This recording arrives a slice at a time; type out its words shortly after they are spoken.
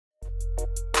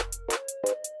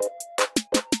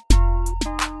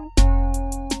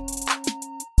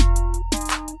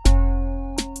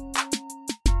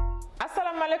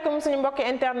asalaamaaleykum suñu mbokki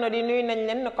internet yi nuyu nañ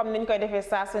leen comme niñ koy defee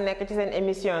saa su nekk ci seen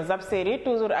émission Zapsérie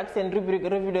toujours ak seen rubrique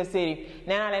revue de série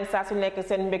nee naa leen saa su nekk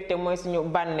seen mbégte mooy suñu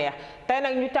bànneex tey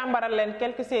nag ñu tàmbaral leen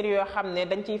quelques séries yoo xam ne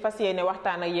dañ ciy fas yéene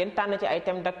waxtaan ak yéen tànn ci ay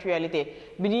thèmes d'actualité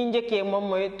bi ñuy njëkkee moom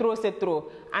mooy Trop c'est trop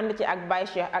ànd ci ak Baye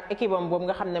Cheikh ak équipe am boobu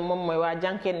nga xam ne moom mooy waa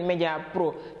Jànkeen Média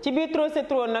Pro ci biir Trop c'est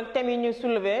trop nag thèmes yi ñu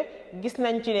soulevé gis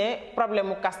nañ ci ne problème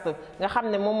mu caste nga xam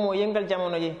ne moom moo yëngal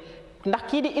jamono ji ndax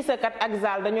kii di Issa kat ak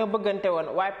Zal dañoo bëggante woon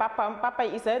waaye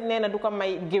papay Issa nee na du ko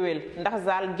may géwél ndax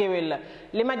Zal géwél la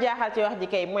li ma jaaxal ci wax ji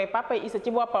kay mooy papay Issa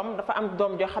ci boppam dafa am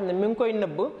doom joo xam ne mi ngi koy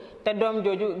nëbb te doom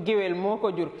jooju géwél moo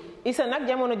ko jur Issa nag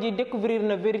jamono ji découvrir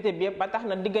na vérité bi yëpp ba tax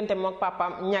na diggante mook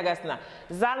papaam ñagas na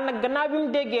Zal nag gannaaw bi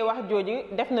mu déggee wax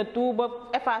jooju def na tout ba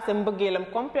effacé mbëggeelam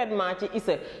complètement ci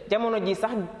Issa jamono ji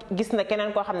sax gis na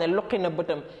keneen koo xam ne luqi na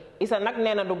bëtam Issa nag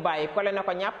nee na du bàyyi kole na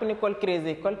ko ñàpp ni col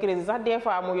crazy sax des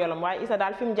fois mu yolom waaye Issa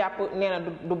daal fi mu jàpp nee na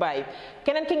du bàyyi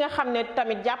keneen ki nga xam ne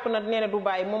tamit jàpp na nee na du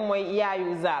bàyyi moom mooy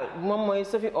yaayu Zal moom mooy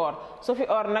Sophie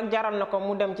Or nag jaral na ko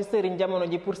mu dem ci sëriñ jamono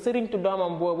ji pour sëriñtu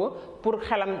doomam boobu pour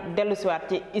xelam dellusiwaat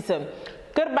ci Issa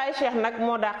kër Baye Cheikh nag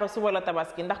moo dàq suba la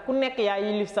tabaski ndax ku nekk yaa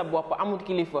yilif sa bopp amul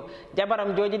kilifa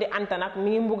jabaram jooju di Anta nag mi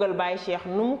ngi mbugal Baye Cheikh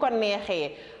nu mu ko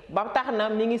neexee ba tax na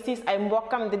mi ngi siis ay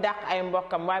mbokkam di dàq ay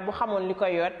mbokkam waaye bu xamoon li ko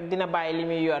yoot dina bàyyi li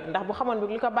muy yoot ndax bu xamoon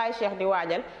bi li ko Baye Cheikh di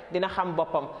waajal dina xam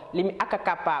boppam li mu ak a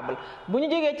capable bu ñu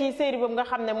jógee ci série boobu nga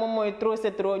xam ne moom mooy Trop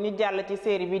c'est trop ñu jàll ci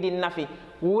série bi di Nafi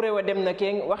wuure wa dem na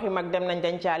kii waxi mag dem nañ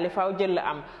dencaali faw jël la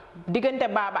am diggante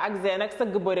Baba ak Zé nag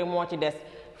sëgg bëre moo ci des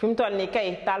fi mu toll nii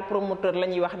kay taal promoteur la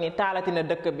ñuy wax ni taalatina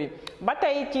dëkk bi ba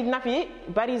tey ci Nafi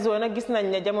Barizo nag gis nañ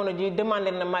ne jamono ji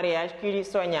demandé na mariage kii di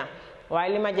Sonia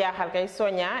waaye li ma jaaxal kay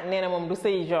Sonia nee na moom du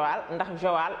sëy Joal ndax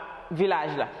Joal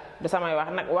village la du samay wax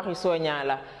nag waxi Sonia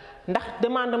la ndax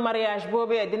demande mariage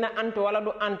boobee dina antu wala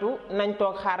du antu nañ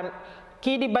toog xaar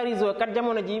kii di Barizo kat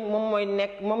jamono ji moom mooy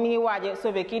nekk moom mi ngi waaje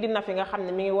sauver kii di Nafi nga xam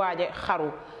ne mi ngi waaje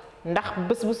xaru ndax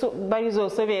bés bu Barizo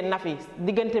sauver Nafi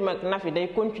diggante mag Nafi day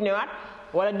continuer waat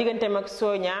wala diggante mag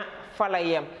Sonia fa la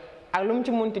yem ak lu mu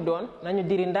ci munti doon nañu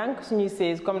diri ndànk suñuy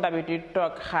sées comme d'habitude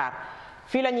toog xaar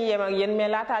fii la ñuy yem ak yéen mais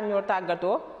laataa ñoo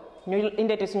tàggatoo ñu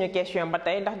indeti suñu question ba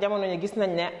tey ndax jamono ñu gis nañ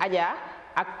ne Adja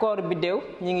ak koor biddéew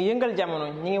ñi ngi yëngal jamono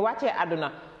ñi ngi wàccee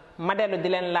àdduna ma dellu di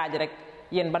leen laaj rek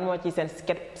yéen ban moo ci seen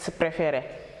sketch préféré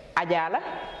Adja la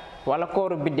wala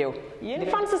kooru biddéew yéen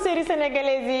fans série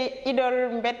sénégalaise yi idole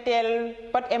mbetteel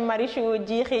Pod et Marichou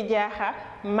jiixi jaaxa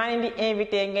maa ngi di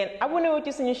invité ngeen abonné wu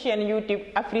ci suñu chaîne YouTube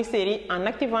Afriseries en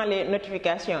activant les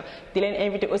notifications di leen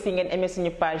invité aussi ngeen aimé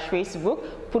suñu page Facebook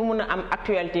pour mun a am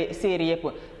actualité série yëpp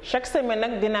chaque semaine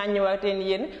nag dinaa ñëwaateen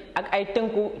yéen ak ay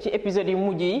tënku ci épisodes yu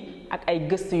mujj yi ak ay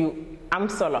gëstu yu am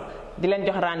solo di leen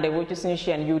jox rendez-vous ci suñu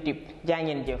chaîne YouTube jaa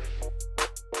ngeen jëf